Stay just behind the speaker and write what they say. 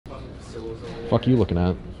Fuck you looking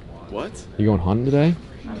at? What? You going hunting today?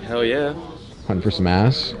 Hell yeah. Hunting for some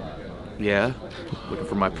ass? Yeah. Looking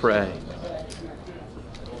for my prey.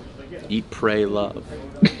 Eat, pray, love.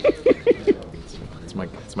 It's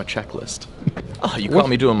my checklist. Oh, you caught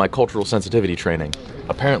me doing my cultural sensitivity training.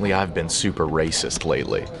 Apparently, I've been super racist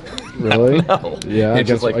lately. Really? No. Yeah, It's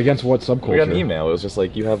just against what subculture? We got an email. It was just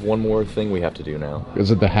like, you have one more thing we have to do now.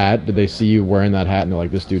 Is it the hat? Did they see you wearing that hat and they're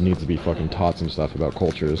like, this dude needs to be fucking taught some stuff about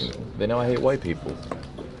cultures? They know I hate white people.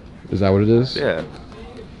 Is that what it is? Yeah.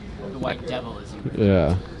 The white devil is you.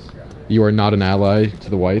 Yeah. You are not an ally to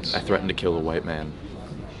the whites? I threatened to kill a white man.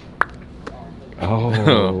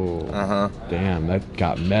 Oh. Uh-huh. Damn, that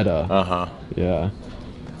got meta. Uh-huh. Yeah.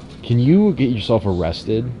 Can you get yourself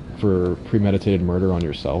arrested for premeditated murder on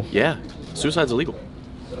yourself? Yeah. Suicide's illegal.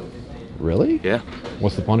 Really? Yeah.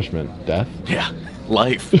 What's the punishment? Death? Yeah.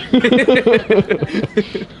 Life.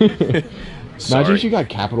 Imagine if you got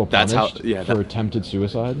capital punished That's for attempted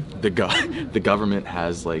suicide. The government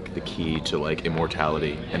has like the key to like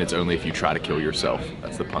immortality, and it's only if you try to kill yourself.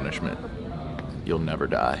 That's the punishment. You'll never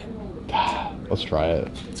die. Let's try it.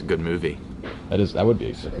 It's a good movie. That would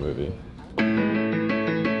be a sick movie.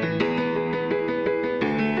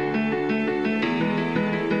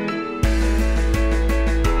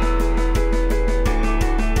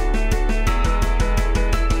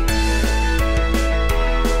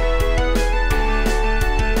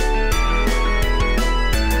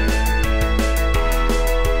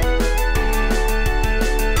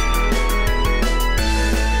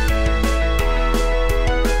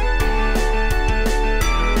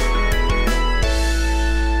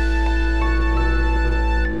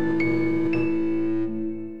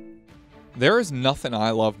 There is nothing I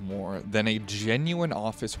love more than a genuine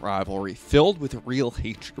office rivalry filled with real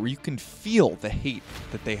hatred, where you can feel the hate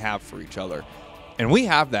that they have for each other. And we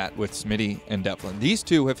have that with Smitty and Devlin. These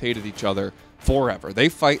two have hated each other forever. They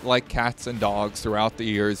fight like cats and dogs throughout the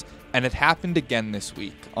years, and it happened again this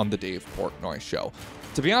week on the Dave Portnoy Show.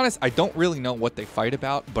 To be honest, I don't really know what they fight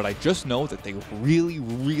about, but I just know that they really,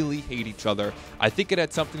 really hate each other. I think it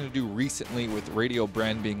had something to do recently with Radio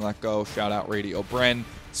Bren being let go. Shout out Radio Bren.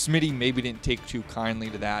 Smitty maybe didn't take too kindly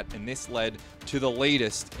to that, and this led to the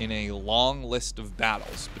latest in a long list of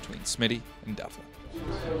battles between Smitty and Devlin.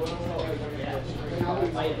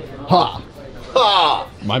 Ha! Ha!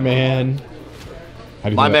 My man.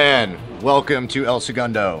 My man, welcome to El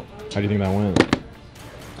Segundo. How do you think that went?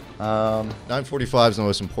 9:45 is the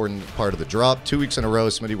most important part of the drop. 2 weeks in a row,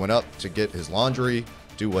 Smitty went up to get his laundry,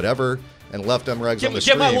 do whatever, and left MREGs on the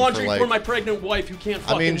stream. Get my laundry for, for my pregnant wife who can't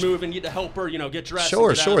fucking move and need to help her, get dressed.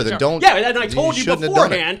 Sure, then don't. Yeah, and I told you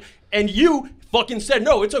beforehand, and you fucking said,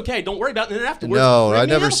 no, it's okay, don't worry about it. And then afterwards, no, I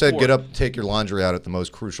never said get up, take your laundry out at the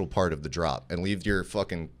most crucial part of the drop, and leave your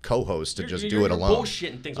fucking co-host to just do it alone. You're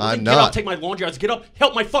bullshitting things. I'm not. Get up, take my laundry out. Get up,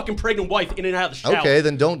 help my fucking pregnant wife in and out of the shower. Okay,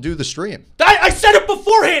 then don't do the stream. I said it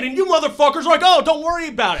beforehand, and you motherfuckers are like, oh, don't worry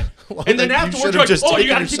about it. Well, and then afterwards, you're like, oh, you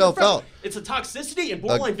gotta keep yourself out. It's a toxicity and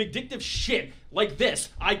borderline vindictive shit like this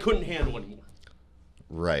I couldn't handle anymore.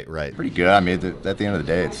 Right. Pretty good. I mean, at the end of the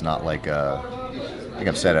day, it's not like I think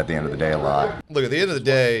I've said at the end of the day a lot. Look, at the end of the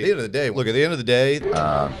day, but at the end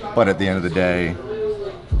of the day,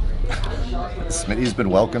 Smitty's been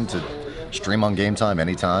welcome to stream on Game Time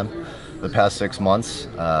anytime. The past 6 months,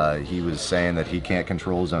 he was saying that he can't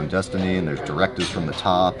control his own destiny, and there's directives from the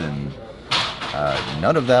top, and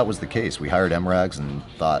none of that was the case. We hired MRAGs and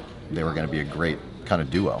thought they were going to be a great kind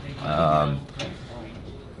of duo.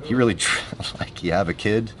 He really, like, you have a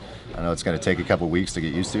kid. I know it's going to take a couple weeks to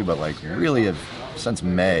get used to, but like really, since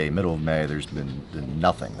middle of May, there's been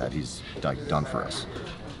nothing that he's done for us.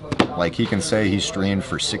 Like, he can say he streamed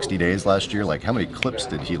for 60 days last year. Like, how many clips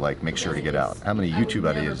did he make sure to get out? How many YouTube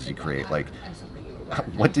ideas did he create? Like,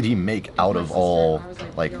 what did he make out of all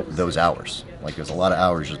those hours? Like, there's a lot of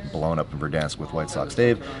hours just blown up in Verdansk with White Sox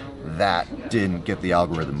Dave. That didn't get the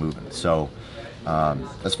algorithm moving. So,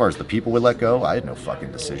 as far as the people we let go, I had no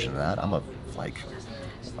fucking decision in that.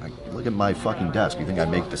 Look at my fucking desk. You think I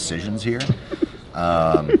make decisions here?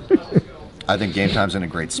 I think Game Time's in a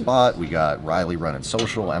great spot. We got Riley running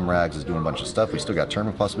social. MRAGs is doing a bunch of stuff. We still got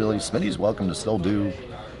tournament possibilities. Smitty's welcome to still do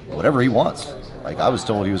whatever he wants. Like, I was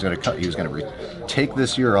told he was going to take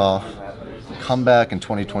this year off, come back in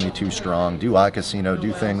 2022 strong, do iCasino,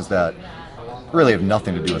 do things that really have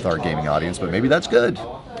nothing to do with our gaming audience, but maybe that's good.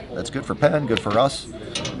 That's good for Penn, good for us,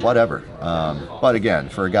 whatever. But again,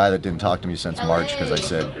 for a guy that didn't talk to me since March because I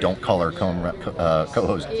said don't call our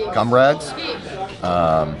co-host Cumrags,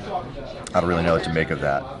 I don't really know what to make of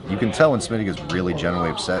that. You can tell when Smitty gets really genuinely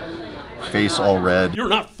upset face all red. You're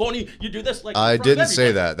not funny. You do this like. I in front of didn't say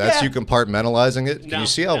everybody. that. That's Yeah. you compartmentalizing it. Can No, you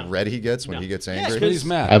see how no. red he gets when he gets angry? Yeah, He's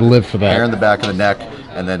mad. I'd live for Hair in that. the back of the neck,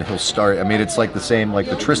 and then he'll start. I mean, it's like the same, like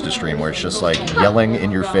the Trista stream, where it's just like yelling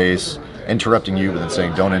in your face, interrupting you, but then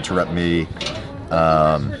saying, "Don't interrupt me."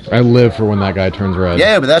 I live for when that guy turns red.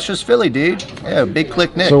 Yeah, but that's just Philly, dude. Yeah, Big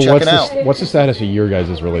Click Nick, So check it out. what's the status of your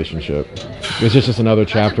guys' relationship? Is this just another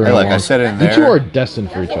chapter? Hey, in a like I long- said in You two there- are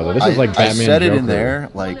destined for each other. This is like I Batman. said it Joker. in there,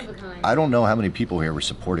 like, I don't know how many people here were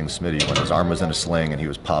supporting Smitty when his arm was in a sling and he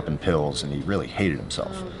was popping pills and he really hated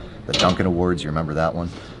himself. The Duncan Awards, you remember that one?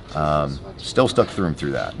 Still stuck through him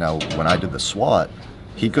through that. Now, when I did the SWAT,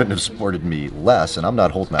 he couldn't have supported me less, and I'm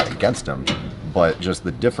not holding that against him, but just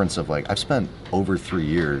the difference of, like, I've spent over 3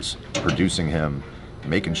 years producing him,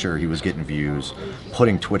 making sure he was getting views,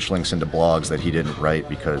 putting Twitch links into blogs that he didn't write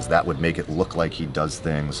because that would make it look like he does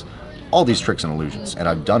things, all these tricks and illusions, and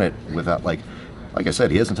I've done it without, like I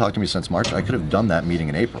said, he hasn't talked to me since March. I could have done that meeting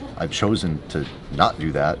in April. I've chosen to not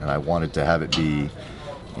do that, and I wanted to have it be,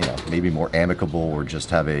 you know, maybe more amicable or just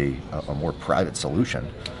have a more private solution.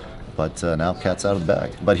 But now cat's out of the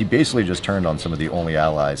bag. But he basically just turned on some of the only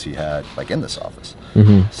allies he had, like, in this office.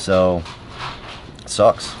 So, it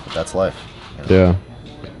sucks, but that's life. You know? Yeah.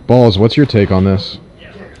 Balls, what's your take on this?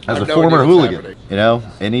 As a former hooligan, you know,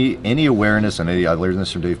 any awareness and I learned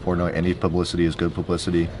this from Dave Portnoy, any publicity is good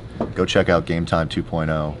publicity. Go check out Game Time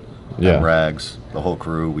 2.0, Yeah. Rags, the whole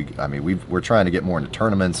crew. We're trying to get more into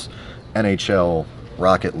tournaments, NHL,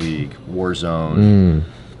 Rocket League, Warzone.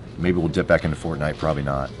 Maybe we'll dip back into Fortnite, probably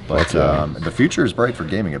not. But the future is bright for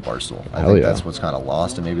gaming at Barstool. I think that's what's kind of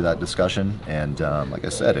lost in maybe that discussion. And like I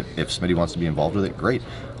said, if Smitty wants to be involved with it, great.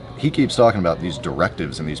 He keeps talking about these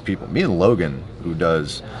directives and these people. Me and Logan, who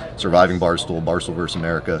does Surviving Barstool, Barstool vs.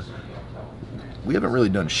 America, we haven't really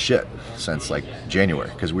done shit since like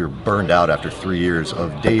January because we were burned out after 3 years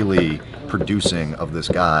of daily producing of this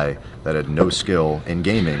guy that had no skill in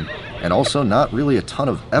gaming and also not really a ton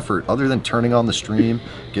of effort other than turning on the stream,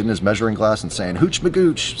 getting his measuring glass and saying, "Hooch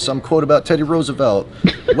magooch," some quote about Teddy Roosevelt,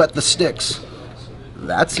 "Wet the sticks."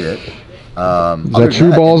 That's it. Is that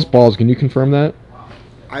true, Balls? Balls, can you confirm that?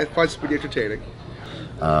 I find it pretty entertaining.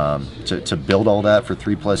 To build all that for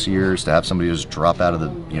 3+ years, to have somebody just drop out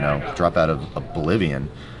of oblivion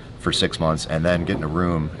for 6 months and then get in a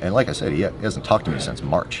room, and like I said, he hasn't talked to me since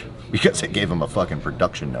March because I gave him a fucking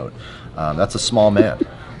production note. That's a small man.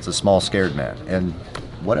 It's a small, scared man, and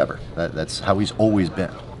whatever. That's how he's always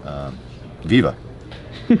been. Viva.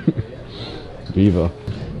 Viva.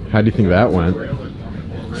 How do you think that went?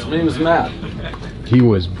 He was mad. He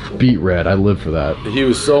was beat red. I live for that. He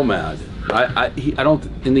was so mad. I don't.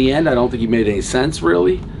 In the end, I don't think he made any sense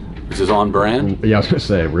really, which is on brand. Yeah, I was gonna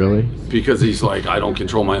say, really? Because he's like, I don't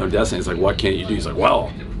control my own destiny. It's like, what can't you do? He's like, well,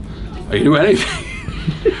 I can do anything.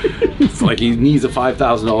 It's like he needs a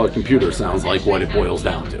 $5,000 computer. Sounds like what it boils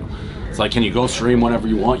down to. It's like, can you go stream whenever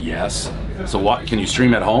you want? Yes. So what? Can you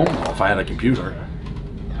stream at home? Well, if I had a computer,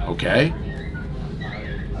 okay.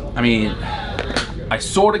 I mean, I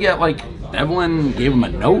sort of get like Evelyn gave him a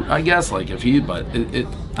note, I guess, like if he, but it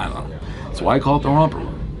I don't know. That's why I call it the romper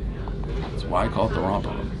room. That's why I call it the romper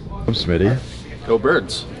room. I'm Smitty. Go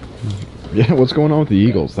Birds. Yeah, what's going on with the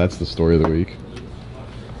Eagles? That's the story of the week.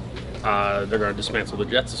 They're going to dismantle the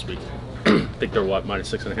Jets this week. I think they're what,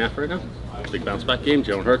 -6.5 right now? Big bounce back game.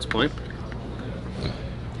 Jalen Hurts playing.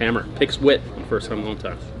 Hammer picks Wit for the first time in a long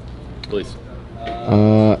time. Please.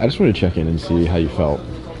 I just wanted to check in and see how you felt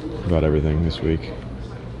about everything this week.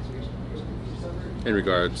 In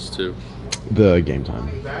regards to. The game time.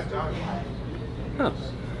 Oh.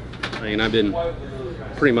 I mean, I've been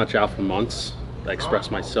pretty much out for months. I expressed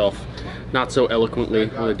myself not so eloquently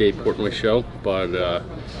on the Dave Portnoy show, but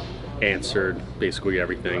answered basically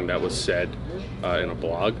everything that was said in a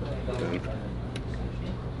blog. And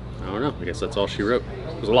I don't know. I guess that's all she wrote.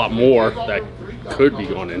 There's a lot more that could be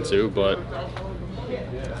gone into, but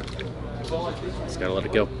just gotta let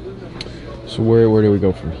it go. So where do we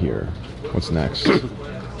go from here? What's next? For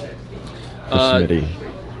Smitty.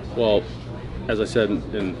 Well, as I said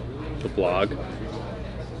in the blog,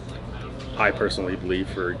 I personally believe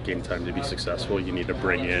for Game Time to be successful, you need to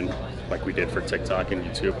bring in, like we did for TikTok and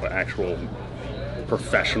YouTube, an actual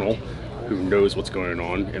professional who knows what's going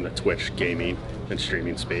on in the Twitch gaming and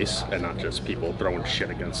streaming space, and not just people throwing shit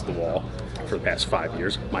against the wall for the past 5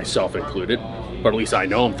 years, myself included. But at least I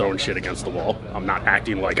know I'm throwing shit against the wall. I'm not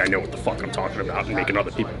acting like I know what the fuck I'm talking about and making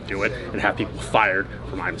other people do it and have people fired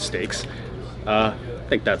for my mistakes. I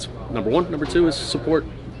think that's number one. Number two is support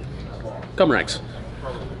Cumrex.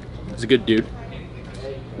 He's a good dude.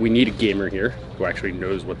 We need a gamer here who actually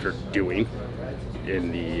knows what they're doing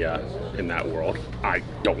in that world. I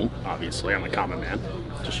don't, obviously. I'm a common man,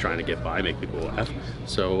 just trying to get by, make people laugh.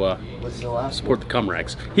 So support the cum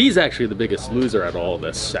rags. He's actually the biggest loser at all of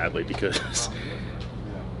this, sadly, because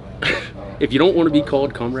if you don't want to be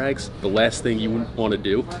called cum rags, the last thing you want to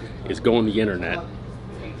do is go on the internet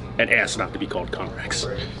and ask not to be called cum rags.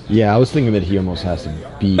 Yeah, I was thinking that he almost has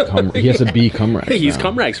to be he has to be cum rags. He's now.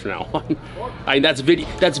 cum rags from now on. I mean, that's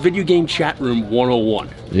video game chat room 101.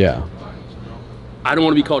 Yeah. I don't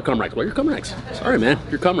want to be called cum rags. Well, you're cum rags. Sorry, man.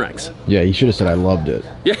 You're cum rags. Yeah, he should have said I loved it.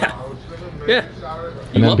 Yeah. Yeah.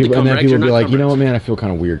 And then people would be like, you know what, man, I feel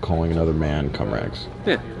kind of weird calling another man cum rags.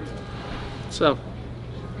 Yeah. So.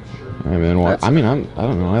 I mean, well, I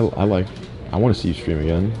don't know. I want to see you stream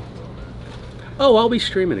again. Oh, I'll be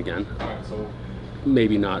streaming again.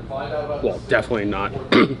 Maybe not. Well, definitely not.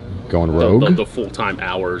 Going rogue? The full-time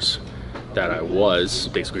hours that I was,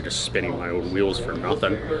 basically just spinning my own wheels for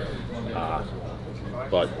nothing.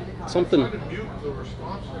 But something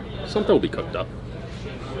will be cooked up.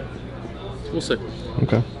 We'll see.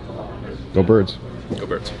 Okay. Go Birds. Go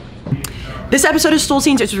Birds. This episode of Stool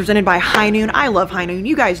Scenes is presented by High Noon. I love High Noon.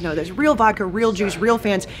 You guys know this. Real vodka, real juice, real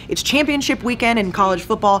fans. It's championship weekend in college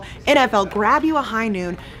football, NFL. Grab you a High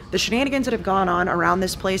Noon. The shenanigans that have gone on around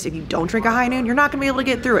this place, if you don't drink a High Noon, you're not going to be able to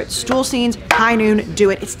get through it. Stool Scenes, High Noon, do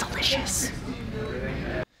it. It's delicious.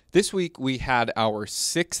 This week, we had our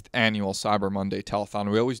 6th annual Cyber Monday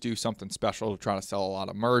Telethon. We always do something special to try to sell a lot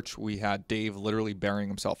of merch. We had Dave literally burying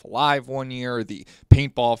himself alive one year, the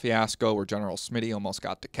paintball fiasco where General Smitty almost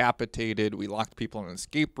got decapitated. We locked people in an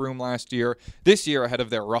escape room last year. This year, ahead of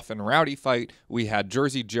their rough and rowdy fight, we had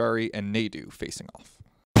Jersey Jerry and Nadu facing off.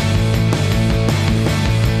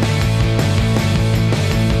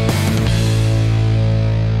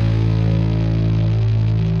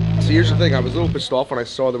 So here's the thing, I was a little pissed off when I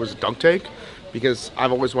saw there was a dunk tank, because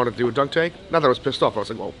I've always wanted to do a dunk tank. Not that I was pissed off, I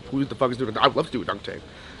was like, well, who the fuck is doing it? I'd love to do a dunk tank.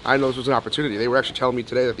 I know this was an opportunity. They were actually telling me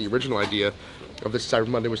today that the original idea of this Cyber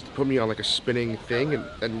Monday was to put me on like a spinning thing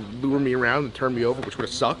and lure me around and turn me over, which would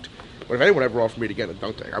have sucked. But if anyone ever offered me to get in a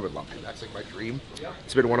dunk tank, I would love it. That's like my dream.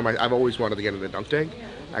 It's been one of my, I've always wanted to get in a dunk tank.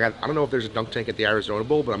 I don't know if there's a dunk tank at the Arizona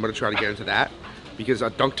Bowl, but I'm going to try to get into that. Because a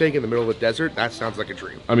dunk tank in the middle of the desert, that sounds like a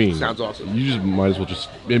dream. I mean, sounds awesome. You just might as well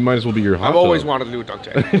it might as well be your hot I've tub. always wanted to do a dunk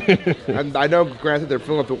tank. And I know, granted, they're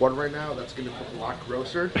filling up the water right now. That's going to be a lot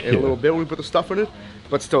grosser in a little bit when we put the stuff in it.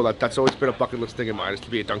 But still, that's always been a bucket list thing of mine, is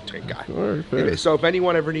to be a dunk tank guy. All right, fair. So if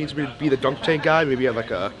anyone ever needs me to be the dunk tank guy, maybe I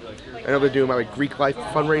like I know they're doing my like Greek life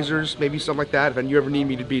fundraisers, maybe something like that. If you ever need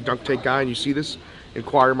me to be a dunk tank guy and you see this,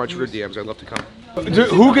 inquire in my Twitter DMs. I'd love to come.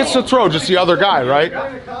 Who gets to throw? Just the other guy, right?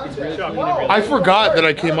 I forgot that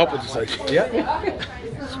I came up with this idea. Yeah.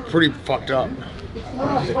 It's pretty fucked up.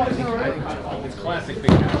 It's classic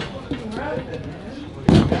big now.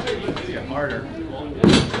 It's getting harder.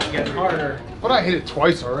 It's getting harder. But I hit it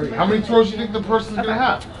twice already. How many throws do you think the person's gonna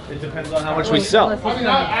have? It depends on how much we sell. I mean,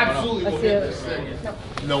 I absolutely will hit this thing.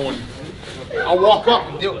 No one. I'll walk up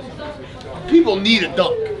and do it. People need a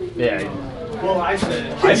dunk. Yeah. Well, I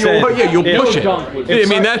said yeah, you'll push it. I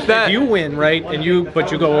mean, that's that. If you win, right, but you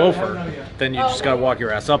go over, then you just gotta walk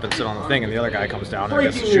your ass up and sit on the thing, and the other guy comes down and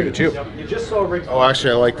gets to shoot it too. Oh,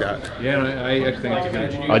 actually, I like that. Yeah, I actually think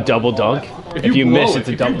it's a double dunk. If you miss, it's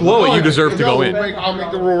a double. If you blow it, you deserve to go in. I'll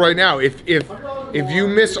make the rule right now. If you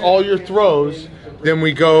miss all your throws, then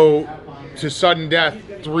we go to sudden death,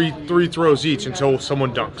 three throws each until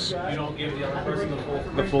someone dunks. You don't give the other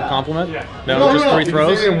person the full compliment? No, just 3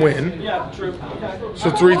 throws? They didn't win. Yeah, true. So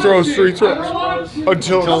 3 throws.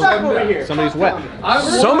 Until somebody's wet.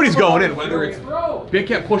 Somebody's going in, whether it's Big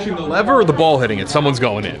Cat pushing the lever or the ball hitting it, someone's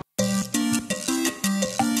going in.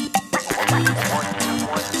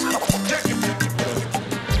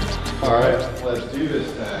 All right, let's do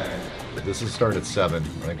this thing. This is start at 7. I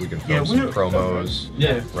think we can film some promos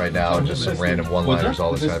right now, just some random one-liners,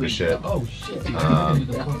 all this kind of shit. Oh shit. I'm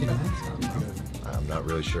not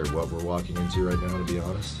really sure what we're walking into right now, to be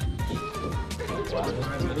honest.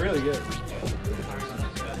 Really good.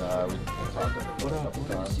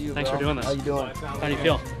 Thanks for doing this. How you doing? How do you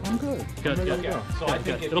feel? I'm good. Good.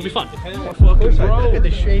 It'll be fun. Of course I did.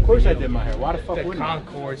 Of course I did my hair. Why the fuck wouldn't I?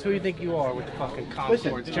 Concords. Who do you think you are with the fucking Concords?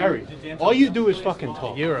 Listen, Jerry, all you do is fucking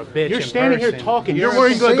talk. You're a bitch. You're standing here talking. You're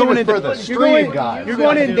going into the stream, guy. You're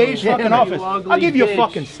going in Dave's fucking office. I'll give you a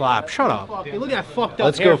fucking slap. Shut up. Look at that fucked up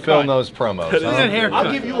Let's go film those promos. Look at that haircut.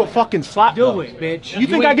 I'll give you a fucking slap. Do it, bitch. You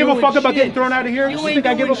think I give a fuck about getting thrown out of here? You think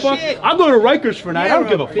I give a fuck? I'll go to Rikers for night. I don't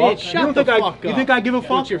give a fuck. You don't think I give a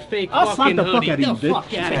fuck? Your fake I'll slap the fuck hoodie. out of you, Get the fuck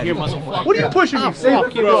bitch. out of What are you pushing me for?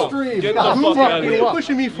 Fuck you up. What are you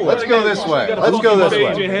pushing me for? Let's go this way. Let's go this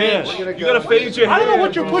way. You gotta fade your I don't know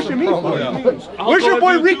what you're pushing me for. Where's your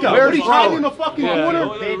boy Rico? What, he's hiding in the fucking corner?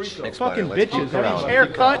 Fucking bitches. His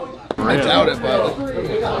haircut. I doubt it, but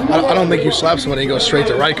I don't think you slap somebody and go straight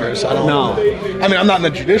to Rikers. I don't know. I mean, I'm not in the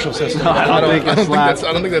judicial system. No, I don't think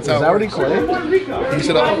that's how it works. He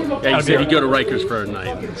said, Yeah, you said you go to Rikers for a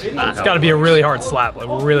night. It's got to be a really hard slap, like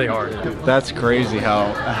really hard. That's crazy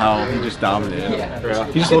how he just dominated him. Yeah.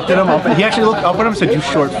 He just looked at him up. He actually looked up at him and said, "You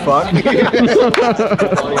short fuck."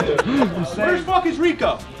 Where the fuck is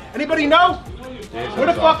Rico? Anybody know? Where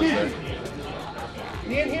the fuck is he?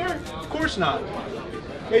 He in here? Of course not.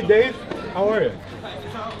 Hey Dave, how are you?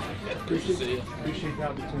 Appreciate the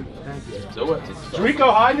opportunity. Thank you. So what? Is Rico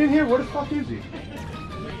hiding in here? Where the fuck is he?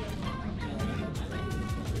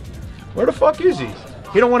 Where the fuck is he?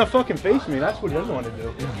 He don't want to fucking face me. That's what he doesn't want to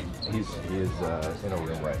do. He is in a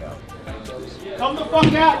room right now. Come the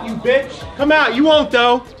fuck out, you bitch. Come out. You won't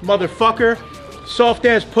though, motherfucker. Soft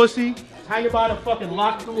ass pussy. Hanging by the fucking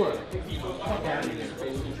locked door. Fuck out of here.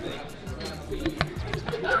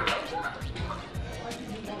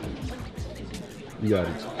 You got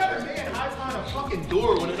it. What kind of man hides behind a fucking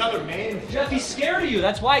door when another man? Jeff, he's scared of you.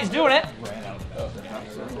 That's why he's doing it.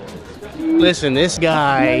 Listen, this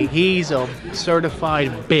guy, he's a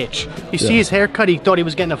certified bitch. You see his haircut? He thought he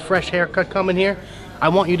was getting a fresh haircut coming here. I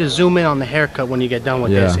want you to zoom in on the haircut when you get done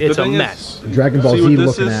with this. It's a mess. Dragon Ball Z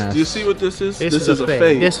looking ass. Do you see what this is? This is a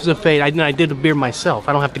fade. This is a fade. I did the beard myself.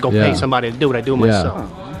 I don't have to go pay somebody to do it. I do it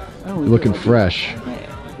myself. You're looking fresh.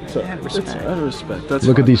 Out of respect. That's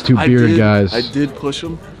Look at these two bearded guys. I did push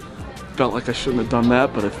him. Felt like I shouldn't have done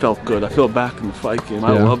that, but it felt good. I feel back in the fight game.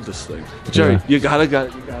 I love this thing. Jerry, you gotta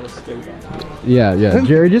stay back. Yeah.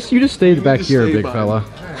 Jerry, you just stay back here, big fella.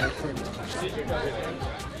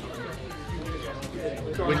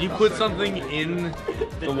 When you put something in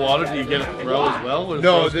the water, do you get a throw as well? Or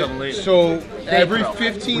No, throws come later? so every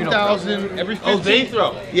 15,000, Oh, they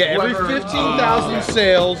throw. Yeah, every 15,000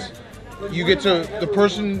 sales, you get to the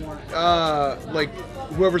person, like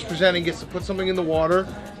whoever's presenting gets to put something in the water,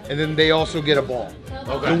 and then they also get a ball.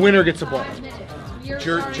 Okay. The winner gets a ball.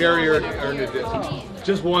 Jerry earned it.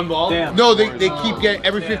 Just one ball? Damn. No, they keep getting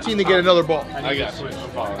every 15 they get another ball. I got you.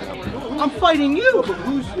 I'm fighting you, but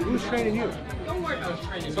who's training you?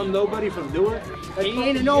 Some nobody from Newark? He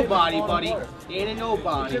ain't a nobody, buddy. He ain't a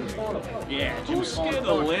nobody. Yeah, who's scared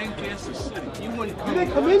of Lancaster City? You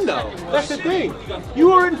didn't come in though. That's the thing. You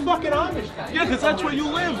were in fucking Amish. Yeah, because that's where you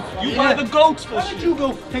live. You buy the goats for Why don't you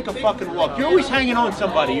go take a fucking walk? You're always hanging on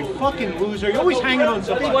somebody. You fucking loser. You're always hanging on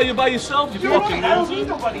somebody. That's why you're by yourself, you fucking I don't loser. need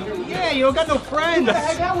nobody here. Yeah, you don't got no friends. You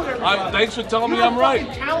hang out with everybody. Thanks for telling me You're I'm a right.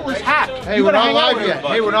 fucking talentless hack. Hey, You we're gotta not hang out live with yet.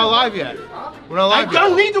 everybody. Hey, we're not live yet. We're not I live yet.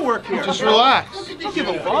 don't need to work here. Just relax. Don't give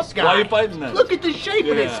a fuck. This guy. Why are you fighting then? Look at the shape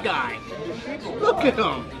of this guy. Look at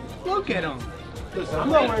him. Look at him. Listen, I'm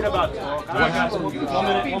not worried about talk.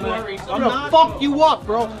 I'm gonna fuck you up,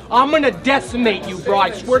 bro. I'm gonna decimate you, bro.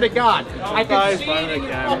 I swear to God. I can see it in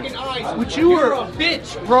your fucking eyes. But you were a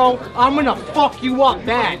bitch, bro. I'm gonna fuck you up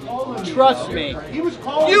bad. Trust me. You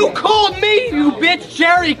called me, you bitch.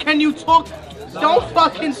 Jerry, can you talk? Don't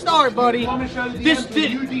fucking start, buddy.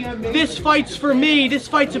 This fight's for me. This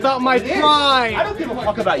fight's about my pride. I don't give a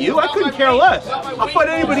fuck about you. I couldn't care less. I'll fight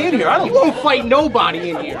anybody in here. You won't fight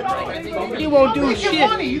nobody in here. You won't do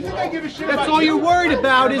shit. You think I give a shit That's about all you? you're worried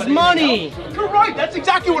about is money. You're right. That's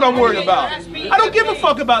exactly what I'm worried about. I don't give a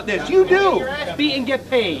fuck about this. You do. Beat and get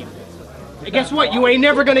paid. And guess what? You ain't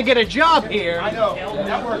never gonna get a job here. I know.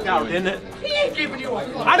 That worked out, didn't it? He ain't giving you a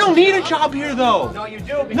fuck. I don't need a job here, though. No, you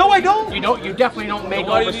do. No, I don't. You don't. You definitely don't make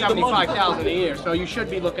Why do over you need the money? $75,000 a year. So you should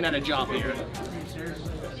be looking at a job here.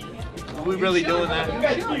 Are we really doing that?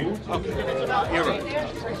 Okay. You're right.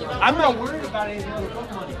 I'm not worried about anything other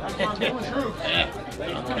than money. I'm telling the truth.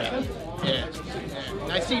 Yeah.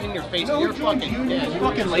 I see it in your face. No, You're fucking.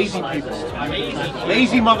 fucking lazy people. Lazy.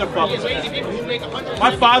 Lazy motherfuckers. Lazy people who make 100.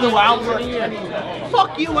 My father will outwork.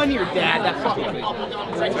 Fuck you and your dad. That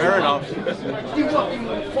fucking. Fair enough. You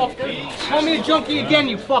fucking fuck. Call me a junkie again,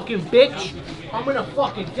 you fucking bitch. I'm gonna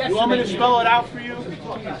fucking decimate You want me to spell it out for you?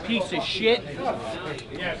 Fucking piece of shit.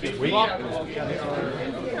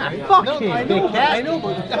 Fuck him, I know,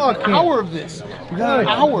 but we got an hour of this. We got an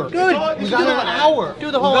hour. Good. We got an hour.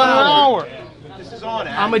 Do the whole hour. This is on.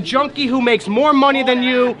 I'm a junkie who makes more money than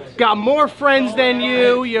you, got more friends than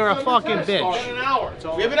you. You're a fucking bitch. An hour.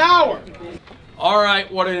 We have an hour. All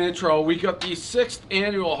right, what an intro. We got the 6th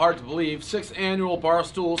annual, hard to believe, 6th annual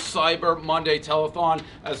Barstool Cyber Monday Telethon.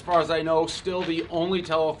 As far as I know, still the only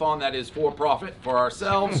telethon that is for profit for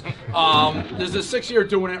ourselves. This is the 6th year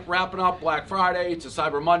doing it, wrapping up Black Friday to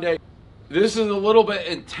Cyber Monday. This is a little bit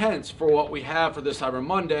intense for what we have for this Cyber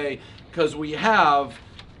Monday because we have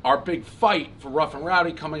our big fight for Rough and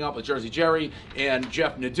Rowdy coming up with Jersey Jerry and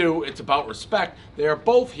Jeff Nadeau. It's about respect. They are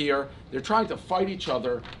both here. They're trying to fight each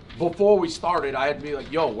other. Before we started, I had to be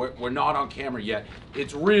like, yo, we're not on camera yet.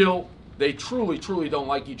 It's real. They truly, truly don't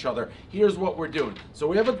like each other. Here's what we're doing. So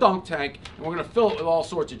we have a dunk tank, and we're going to fill it with all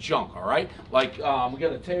sorts of junk, all right? Like, we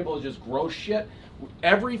got a table of just gross shit.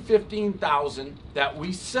 Every 15,000 that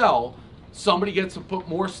we sell, somebody gets to put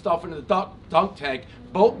more stuff into the dunk tank.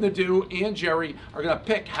 Both Nadeau and Jerry are going to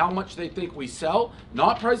pick how much they think we sell,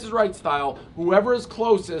 not Price is Right style. Whoever is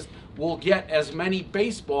closest will get as many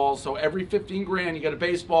baseballs. So every 15 grand, you get a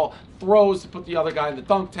baseball, throws to put the other guy in the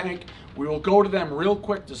dunk tank. We will go to them real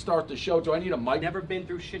quick to start the show. Do I need a mic? Never been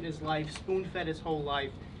through shit in his life, spoon-fed his whole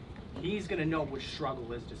life. He's going to know what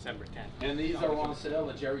struggle is December 10th. And these are on sale,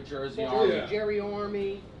 the Jerry Jersey Army. Army. Jerry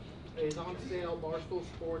Army is on sale, Barstool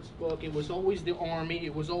Sportsbook. It was always the Army.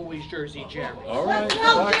 It was always Jersey Jerry. All right. Let's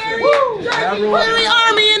go, Jerry! Woo! Jerry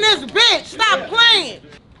Army in this bitch! Stop playing!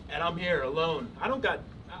 And I'm here alone. I'm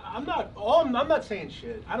not saying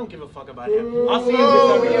shit. I don't give a fuck about him. I'll see you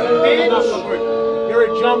this episode. You're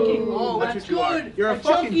a junkie. Oh, that's what you good. are. You're a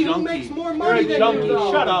fucking junkie. Who makes more money You're a than junkie. you?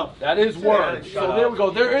 Shut up. That is word. So there we go.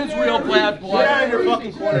 There is real bad blood. Yeah, in your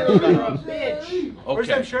fucking corner. Shut up. Bitch. Where's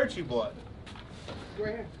them shirts you bought?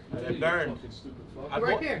 Right here. They burned.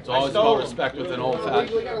 Right here. It's always about respect with an old fat.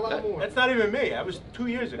 That's not even me. That was 2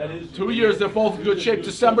 years ago. That is 2 years. They're both in good shape.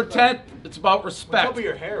 December 10th. It's about respect. What's up with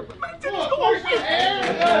your hair, bro?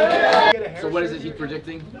 So what is it he's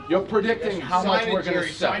predicting? You're predicting how much we're going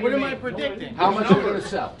to sell. What am I predicting? How much we're going to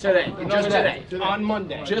sell Today. Just today. On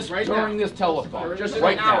Monday. Just right during now. this telethon. Just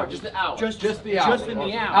right an hour. now. Just the hour. Just the hour. Just in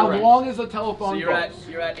the hour. How Correct. long is the telethon? So you're at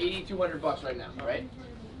 $8,200 right now, right?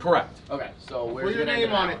 Correct. Okay. So where's Put your gonna name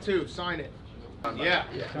end on an it too. Sign it. Yeah.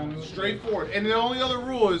 Straightforward. And the only other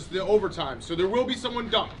rule is the overtime. So there will be someone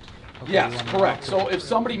dunked. Yes, correct. So if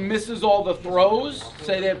somebody misses all the throws,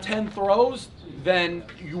 say they have 10 throws, then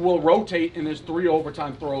you will rotate and there's 3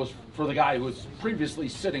 overtime throws for the guy who was previously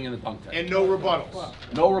sitting in the dunk tank. And no rebuttals.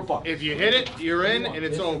 No rebuttals. If you hit it, you're in and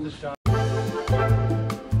it's over.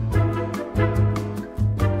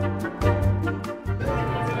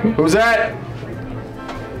 Who's that?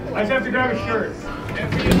 I just have to grab a shirt.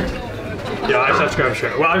 Yeah, I just have to grab a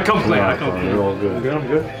shirt. Well, I come clean. You're all good. I'm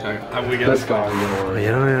good. How we get this guy?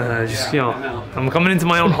 I'm coming into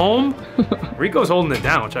my own home. Rico's holding it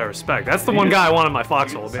down, which I respect. That's the one guy I want in my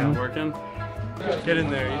foxhole. Yeah. Working. Get in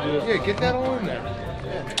there. You do. Yeah, get that all in there.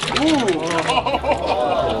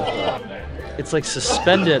 It's like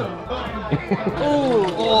suspended.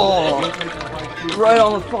 Right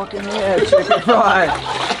on the fucking head, chicken fry.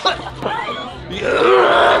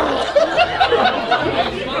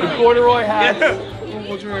 The corduroy hats.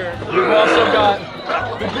 We've also got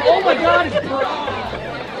oh my god, it's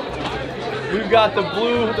We've got the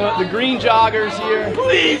blue, the green joggers here.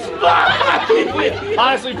 Please buy!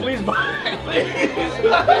 Honestly, please buy.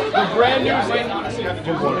 The brand new Does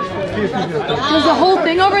the whole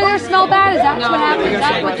thing over there smell bad? Is that what happened? Is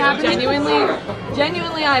that what's happening?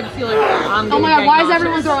 Genuinely, I feel like I'm Oh my god, why is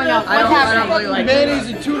everyone throwing up? What's happening? mayonnaise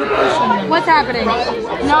and tuna fish. What's happening? No.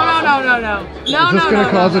 Is this going to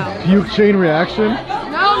cause a puke chain reaction?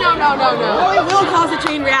 No. Oh, it will cause a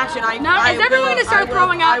chain reaction. Is everyone going to start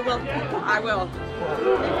throwing up? I will.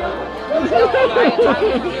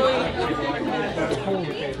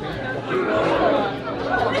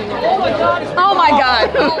 Oh my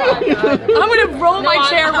god. I'm going to roll my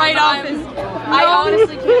chair right off this. I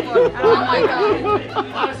honestly can't look. Oh my god.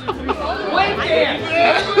 Wait there!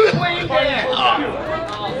 Wait there!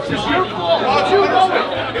 It's your fault.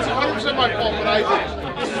 It's 100% my fault, but I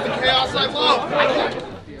did. This is the chaos I love.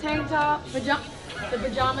 Tank top, the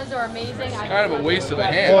pajamas are amazing. Kind of a waste of a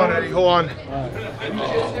hand. Hold on, Eddie. Hold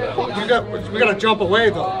on. We gotta jump away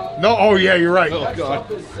though. No. Oh yeah, you're right. Oh god.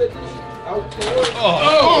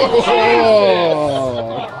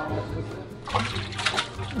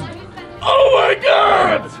 Oh my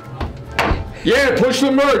god! Yeah, push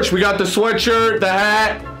the merch. We got the sweatshirt, the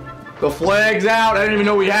hat, the flag's out. I didn't even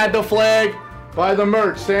know we had the flag. Buy the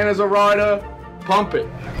merch. Santa's a rider. Pump it.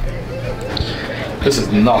 This is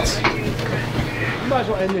nuts. You might as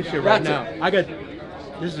well end this shit right now.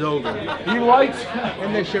 This is over. He likes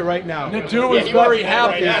End this shit right now. Nadeau is very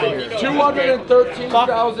happy.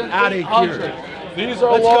 213,000 out of here. These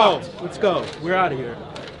are Let's locked. go. Let's go. We're out of here.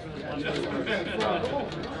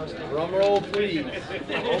 Drum roll, please.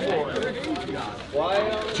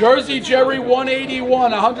 Jersey Jerry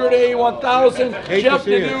 181, 181,000. Jeff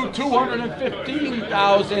Nadeau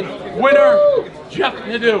 215,000. Winner, Jeff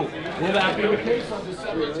Nadeau. Will that be the case on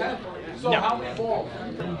December 10th? So how many balls?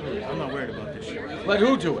 I'm not worried about this shit. Let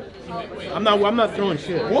who do it? I'm not throwing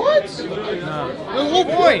shit. What? No. The whole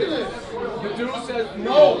point. Nadeau says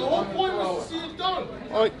no. The whole point was to see it done.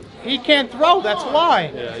 Oh, he can't throw, that's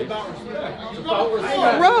why.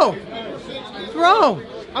 Throw.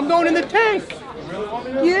 I'm going in the tank.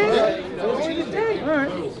 Yeah. Going in the tank. All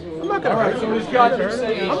right. I'm not gonna hurt him. So he's got you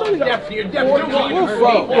saying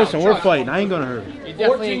Listen, we're fighting. I ain't gonna hurt him. You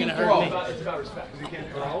definitely ain't gonna hurt me.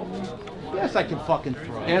 Yes, I can fucking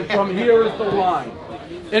throw. And from here is the line.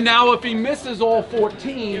 And now if he misses all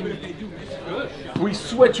 14, we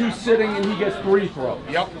switch who's sitting and he gets 3 throws.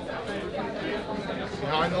 Yep.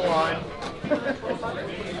 Behind the line.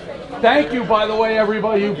 Thank you, by the way,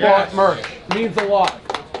 everybody who bought merch. Means a lot.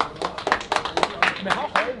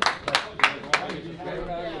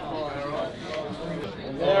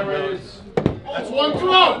 There is. That's one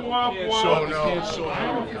throw. So no.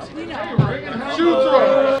 Two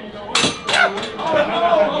throws.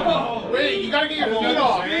 Wait, you gotta get your feet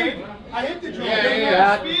off. I hit the drum.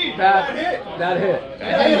 That hit.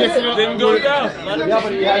 Didn't go down. Yeah,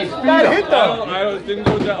 but he has speed That up. hit though. I didn't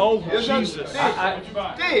go down. Oh, Jesus.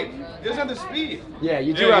 Dave, doesn't have the speed. Yeah,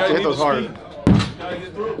 you do have to hit those hard.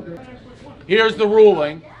 Here's the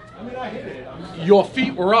ruling. Your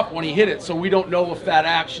feet were up when he hit it, so we don't know if that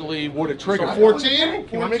actually would have triggered. So 14?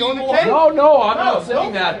 You want me to go in the tank? No, I'm not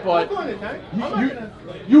saying that, but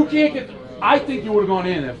you can't get. I think you would have gone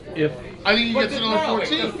in if. I think you get to another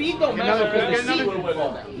 14. The feet don't matter because the seat would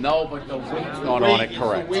fall down. No, but the weight's not on it,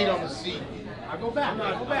 correct. Weight on the seat. I go back.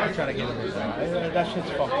 I'm trying to get him. That shit's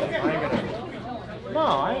fucked up. I ain't gonna. No,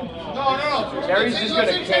 I ain't. No. Jerry's just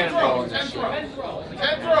gonna cannonball. 10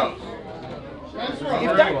 throws.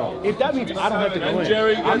 If that means I don't have to go in,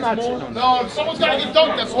 Jerry I'm not gets sitting on No, if someone's got to get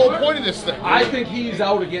dunked, that's the whole point of this thing. I think he's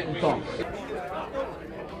out of getting dunked.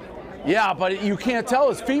 Yeah, but you can't tell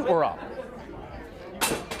his feet were up.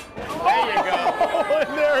 There you go.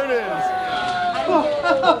 And there it is.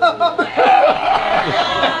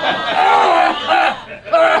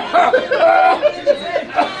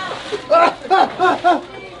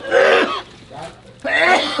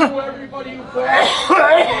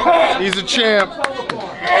 He's a champ.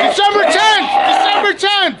 December 10th! December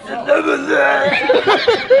 10th!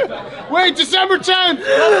 Wait, December 10th!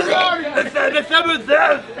 December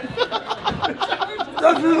 10th!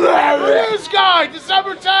 Look at this guy!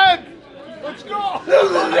 December 10th! Let's go!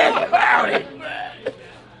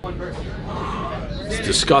 It's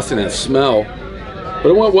disgusting and smell, but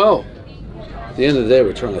it went well. At the end of the day,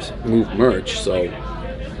 we're trying to move merch, so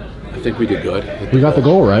I think we did good. We got the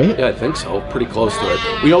goal, right? Yeah, I think so. Pretty close to it.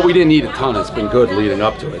 We know we didn't need a ton. It's been good leading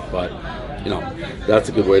up to it, but that's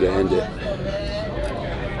a good way to end it.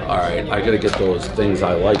 All right, I gotta get those things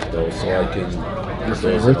I like though, so I can use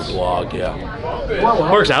those in the blog. Yeah.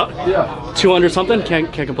 Works out. Yeah. 200 something.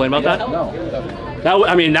 Can't complain about that. No.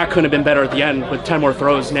 That couldn't have been better at the end with 10 more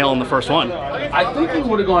throws, nailing the first one. I think he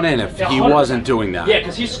would have gone in if he wasn't doing that. Yeah,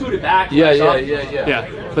 because he scooted back. Yeah. Yeah,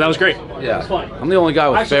 but that was great. Yeah. It was fun. I'm the only guy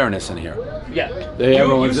with Actually, fairness in here. Yeah.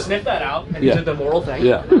 Everyone's You sniffed that out and you did the moral thing.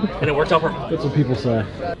 Yeah. And it worked out perfectly. That's what people say.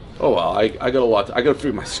 Oh well, I got a lot. I got to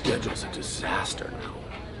figure my schedule's a disaster now.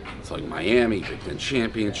 It's like Miami, Big Ten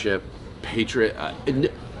Championship, Patriot.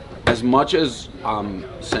 As much as I'm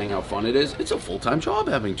saying how fun it is, it's a full-time job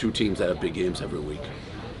having 2 teams that have big games every week.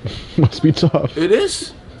 Must be tough. It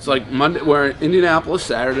is. It's like Monday. We're in Indianapolis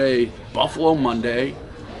Saturday, Buffalo Monday.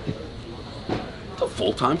 It's a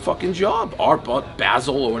full-time fucking job. Art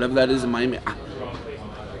Basel or whatever that is in Miami.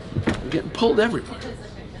 I'm getting pulled everywhere.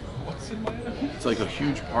 It's like a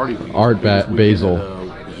huge party week. Art Basel.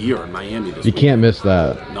 Year in Miami this You week. can't miss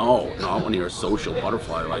that. No, not when you're a social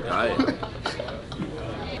butterfly like I am.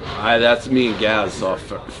 That's me and Gaz saw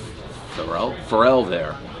Pharrell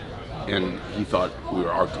there, and he thought we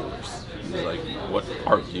were art dealers. He was like, "What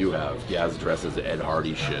art do you have?" Gaz dresses Ed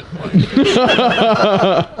Hardy shit.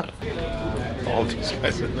 All these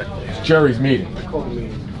guys in there. It's Jerry's meeting.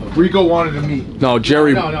 Rico wanted to meet. No,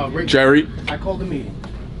 Jerry. No, Rico. Jerry. I called a meeting.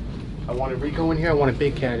 I wanted Rico in here. I want a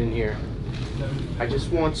Big Cat in here. I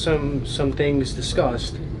just want some things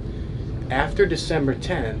discussed. After December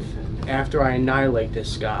 10th, after I annihilate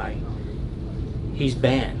this guy, he's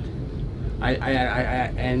banned.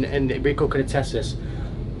 And Rico could attest this.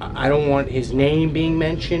 I don't want his name being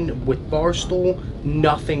mentioned with Barstool.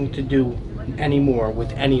 Nothing to do anymore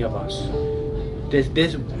with any of us.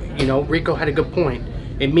 Rico had a good point.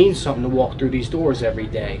 it means something to walk through these doors every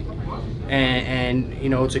day. And you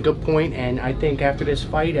know, it's a good point. And I think after this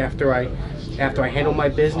fight, after I handle my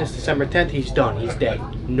business, December 10th, he's done. He's dead.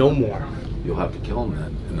 No more. You'll have to kill him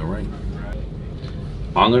then in the ring.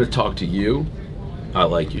 I'm going to talk to you. I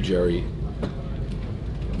like you, Jerry.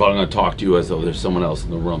 But I'm going to talk to you as though there's someone else in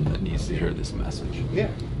the room that needs to hear this message. Yeah.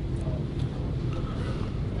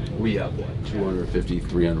 We have, what, 250,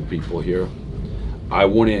 300 people here. I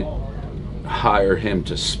wouldn't hire him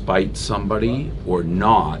to spite somebody or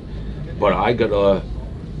not, but I got to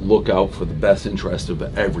look out for the best interest of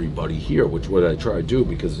everybody here, which what I try to do,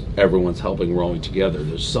 because everyone's helping rowing together.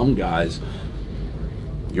 There's some guys,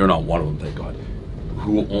 you're not one of them, thank God,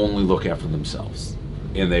 who only look after themselves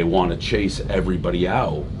and they want to chase everybody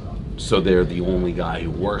out, so they're the only guy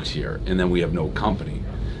who works here, and then we have no company.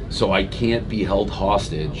 So I can't be held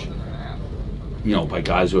hostage, you know, by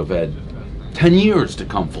guys who have had 10 years to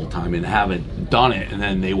come full time and haven't done it, and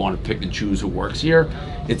then they want to pick and choose who works here.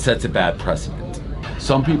 It sets a bad precedent.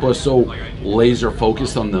 Some people are so laser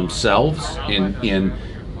focused on themselves in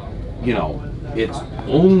you know, it's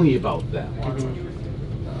only about them.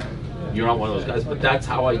 You're not one of those guys, but that's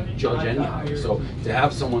how I judge anything. So to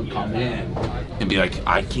have someone come in and be like,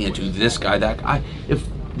 I can't do this guy, that guy. If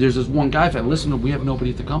there's this one guy, if I listen to him, we have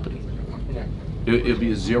nobody at the company. It'd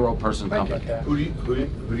be a 0-person company. Who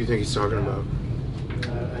do you think he's talking about?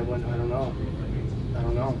 I don't know. I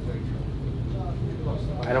don't know.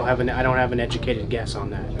 I don't have an educated guess on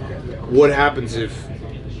that. What happens if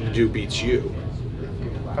the dude beats you?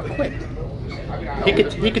 I quit.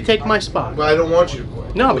 He could take my spot. But I don't want you to quit.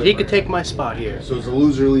 No, but he could take my spot here. So it's a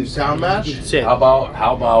loser leaves town match? That's it. How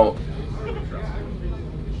about,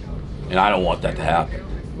 and I don't want that to happen,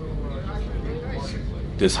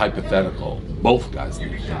 this hypothetical, both guys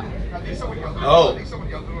leave town. Oh,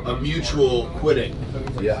 a mutual quitting.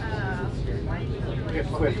 Yeah. You have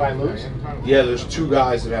to quit if I lose? Yeah, there's 2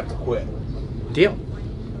 guys that have to quit. Deal.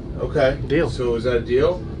 Okay. Deal. So is that a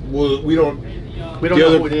deal? Well, we don't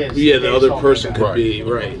know who it is. Yeah, the other person could Right. be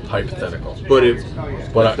right. Hypothetical. But if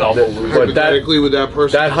hypothetically, would that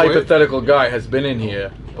person that quit? hypothetical guy has been in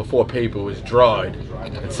here before paper was dried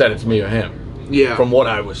and said it's me or him. Yeah. From what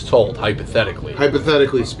I was told, hypothetically.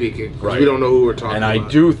 Hypothetically speaking, 'cause Right. we don't know who we're talking and about. I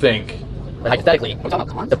do think. But hypothetically, we're talking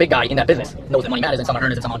about the big guy in that business knows that money matters and someone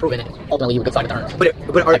earns it and someone proven it. Ultimately, you would good side to earn. But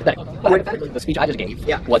hypothetically, the speech I just gave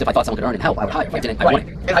was if I thought someone could earn and help, I would hire. If I didn't, I wouldn't.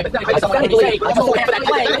 And hypothetically, someone can say, I'm so half for that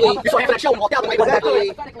play, you're so half for that show and walked out.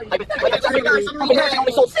 Hypothetically, I'm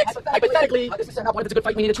only sold 6. Hypothetically, this is not one. It's a good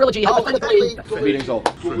fight. We need a trilogy. Hypothetically, the meeting's over.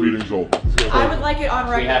 The meeting's over. I would like it on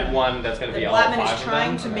record. We had one that's going to be all Blackman 5 is of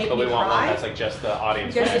trying them, to make but me we want one cry. that's like just the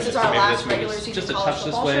audience. Because this is our So maybe last this week regular is season just a college touch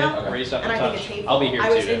this football way, show, raise up and a I think touch. it's hateful. I'll be here I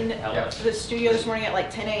was too. in the studio this morning at like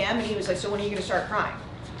 10 a.m. and he was like, "So when are you going to start crying?"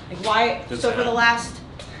 Like why? Didn't So say for the that. last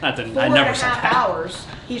I didn't. four I and never a said half that. hours,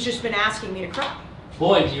 he's just been asking me to cry.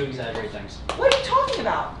 Boy, do you exaggerate things. What are you talking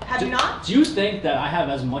about? Have you not? Do you think that I have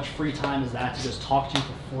as much free time as that to just talk to you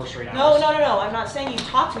for 4 straight hours? No. I'm not saying you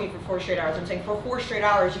talked to me for 4 straight hours. I'm saying for 4 straight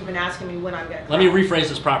hours you've been asking me when I'm going to cry. Let me rephrase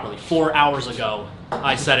this properly. 4 hours ago,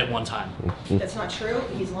 I said it one time. That's not true.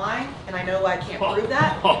 He's lying, and I know I can't prove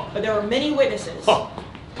that. But there were many witnesses.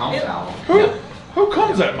 Who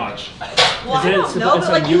comes that much? Well, I don't know, but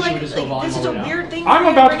like, this is a weird thing. I'm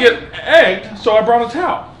about to get egged, so I brought a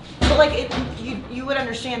towel. But like, you would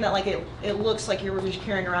understand that like it looks like you're just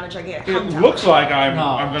carrying around a gigantic cum It towel. looks like I'm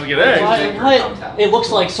gonna get egged. What? It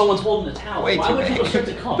looks like someone's holding a towel. Why would you go straight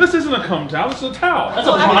to cum? This isn't a cum towel. This is a towel. That's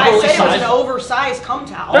a I properly said it was sized. an oversized cum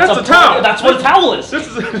towel. That's a towel. That's what a towel is. This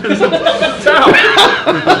is a towel.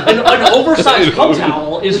 An oversized cum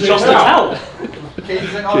towel is just a towel.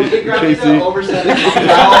 Casey's like, oh, he grabbed Casey. the oversized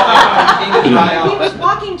He was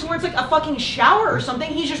walking towards like a fucking shower or something.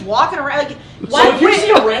 He's just walking around. Like, why So if you would-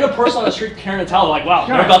 see a random person on the street carrying a towel, like, wow,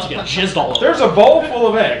 they're about to get jizzed all over. There's a bowl full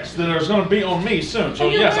of eggs that is going to be on me soon. So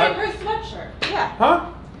And you're yes, wearing I. her sweatshirt. Yeah. Huh?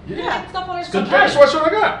 Yeah. Stuff on her Good sweatshirt. That's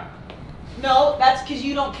what I got. No, that's because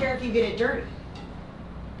you don't care if you get it dirty.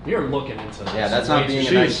 You're looking into this. Yeah, that's not being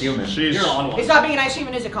a nice human. You're on one. It's not being a nice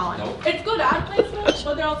human, is it, Colin? It's good ad placement,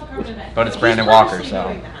 but they're also covered in it. But it's He's Brandon Walker, purposely so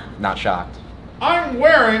doing that. not shocked. I'm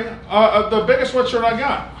wearing the biggest sweatshirt I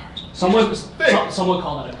got. Someone Thick.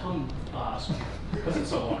 call that a cum because it's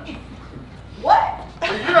so large. What?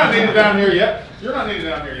 You're not needed down here yet. You're not needed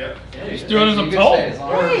down here yet. He's doing as I'm told.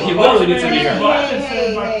 He literally needs to be here.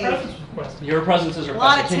 Hey. Your presence is A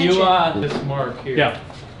lot requested. of Can you This mark here. Yeah.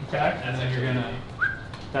 Okay. And then you're gonna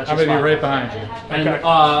That's I'm just gonna be fine. right behind you. And, Okay.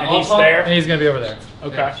 and he's there. And he's gonna be over there.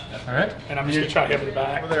 Okay. All right. And I'm just gonna try to hit him in the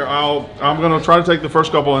back. There, I'm gonna try to take the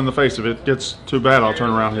first couple in the face. If it gets too bad, I'll turn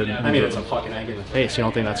around and hit him. I mean, it's a fucking egg in the face. You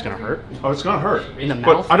don't think that's gonna hurt? Oh, it's gonna hurt. In the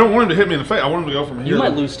mouth? But I don't want him to hit me in the face. I want him to go from here. You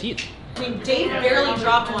might lose teeth. I mean, Dave barely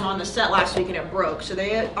dropped one on the set last week and it broke, so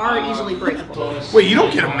they are easily breakable. Wait, you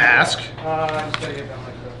don't get a mask.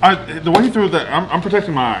 The way he threw that, I'm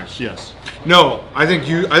protecting my eyes. Yes. No, I think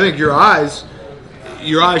your eyes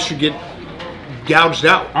should get gouged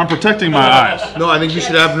out. I'm protecting my eyes. No, I think you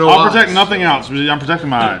should have no I'll eyes. protect nothing else. I'm protecting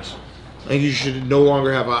my eyes. I think you should no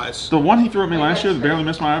longer have eyes. The one he threw at me last year that barely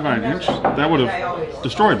missed my eye by an inch, that would have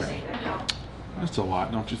destroyed me. That's a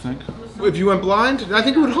lot, don't you think? If you went blind, I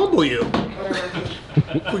think it would humble you.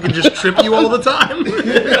 We could just trip you all the time.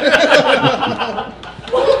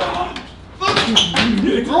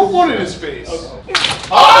 Throw one in his face.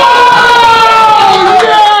 Oh,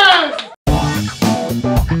 yes!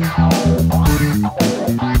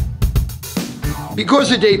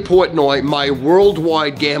 Because of Dave Portnoy, my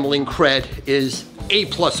worldwide gambling cred is A++.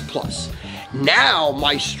 Now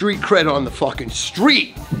my street cred on the fucking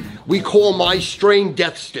street, we call my strain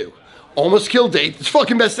Death Stew. Almost killed Dave. It's the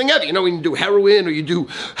fucking best thing ever. You know, when you do heroin or you do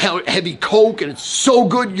heavy coke and it's so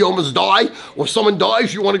good you almost die, or someone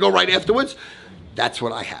dies, you want to go right afterwards. That's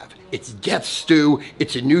what I have. It's Death Stew.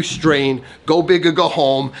 It's a new strain. Go big or go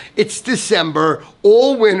home. It's December.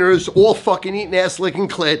 All winners, all fucking eating ass licking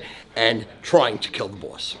clit and trying to kill the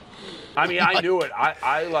boss. I mean, I knew it.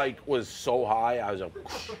 I like was so high. I was like,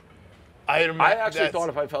 I actually thought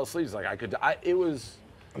if I fell asleep, it's like I could. It was.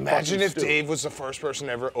 Imagine if stupid. Dave was the first person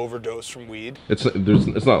to ever overdose from weed. It's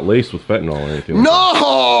not laced with fentanyl or anything.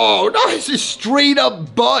 No, it's a straight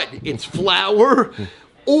up bud. It's flour,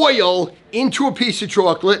 oil into a piece of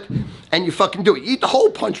chocolate, and you fucking do it. You eat the whole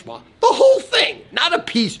punch bar, the whole thing, not a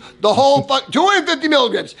piece, the whole 250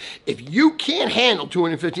 milligrams. If you can't handle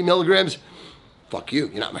 250 milligrams, fuck you,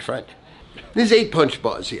 you're not my friend. There's 8 punch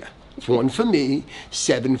bars here. 1 for me,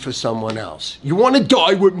 7 for someone else. You want to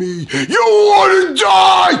die with me? You want to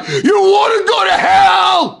die? You want to go to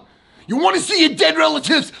hell? You want to see your dead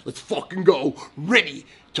relatives? Let's fucking go. Ready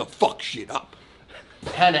to fuck shit up.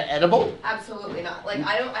 Hannah, edible? Absolutely not. Like,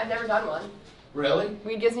 I've never done one. Really?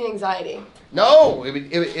 Weed gives me anxiety. No, it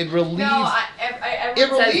relieves. No,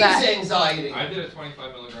 everyone says that. Anxiety. I did a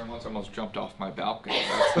 25 milligram once. I almost jumped off my balcony.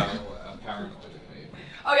 That's how paranoid it made.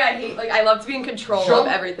 Oh yeah, I love to be in control of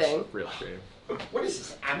everything. Real shame. What is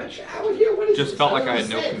this, amateur hour here? What is Just this? felt like I had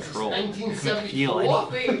no control. 1974.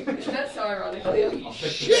 Wait, isn't that so ironic, Liam?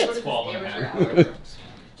 Shit.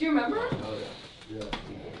 Do you remember?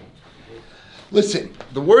 Listen,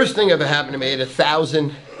 the worst thing ever happened to me at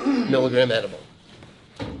 1,000 milligram edible.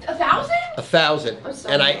 1,000? 1,000.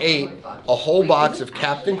 And I ate a whole box of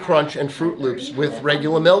Captain Crunch and Fruit Loops with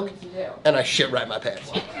regular milk, and I shit right my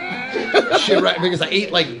pants. Shit right, because I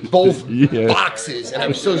ate like both boxes, and I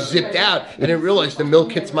was so zipped out, I didn't realize the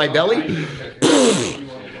milk hits my belly.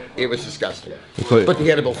 It was disgusting. But the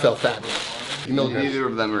edible felt fabulous. Neither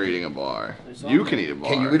of them are eating a bar. You can eat a bar.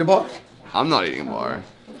 Can you eat a bar? I'm not eating a bar.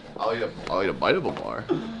 I'll eat a bite of a bar.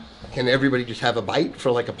 Can everybody just have a bite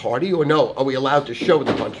for like a party, or no? Are we allowed to show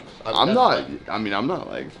the punch? I'm not. I mean, I'm not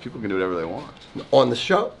like people can do whatever they want on the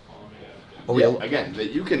show. Again,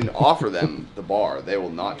 that you can offer them the bar, they will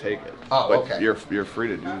not take it. Oh, but okay. You're free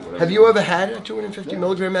to do whatever. Have you ever had a 250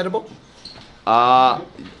 milligram edible? I've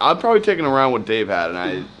probably taken around what Dave had,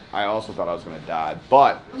 and I also thought I was gonna die.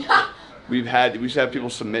 But we used to have people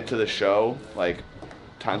submit to the show like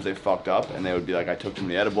times they fucked up, and they would be like, I took too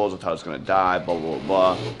many edibles, I thought I was gonna die, blah blah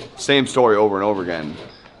blah. Same story over and over again.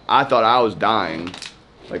 I thought I was dying,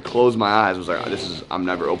 like closed my eyes, was like, I'm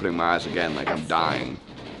never opening my eyes again, like I'm dying.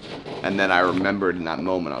 And then I remembered in that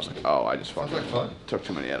moment, I was like, oh, I just fucking took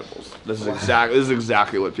too many edibles. This is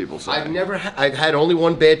exactly what people say. I've had only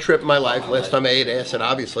one bad trip in my life. Last time I ate acid,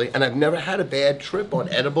 obviously, and I've never had a bad trip on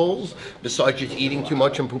edibles besides just eating too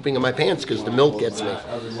much and pooping in my pants because the milk gets me.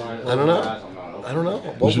 I don't know.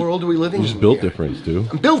 What world are we living in? You're just built different, Stu.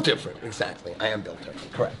 I'm built different. Exactly. I am built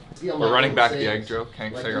different. Correct. We're running back the egg joke.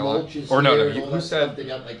 Can't say your line. Or no. Who said?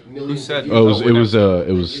 Who said? Oh, it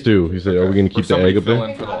was Stu. He said, "Are we gonna keep the egg up there?" Fill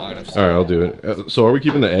in for the line of All right, I'll do it. So, are we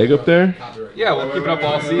keeping the egg up there? Yeah, we'll keep it up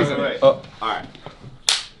all season. All right.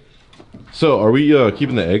 So, are we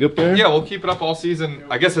keeping the egg up there? Yeah, we'll keep it up all season.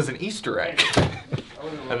 I guess as an Easter egg.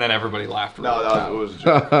 And then everybody laughed. No, that was a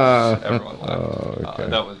joke. Everyone laughed. Oh, okay.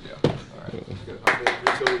 That was a joke. All right.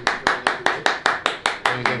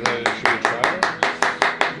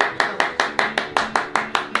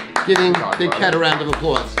 Giving Big Cat a round of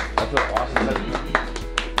applause.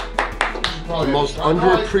 the most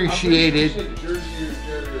underappreciated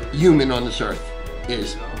human on this earth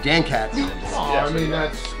is Dan Katz. I mean,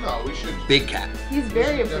 that's no. We should. Big Cat. He's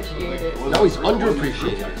very appreciated. No, he's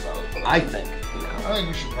underappreciated. I think. I think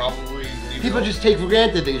we should probably. People just take for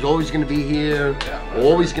granted that he's always going to be here,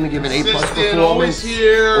 always going to give an A+ Consistent, performance, always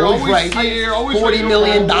here, always right. here, always $40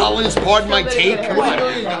 million. Pardon my take. Come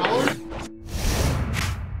on.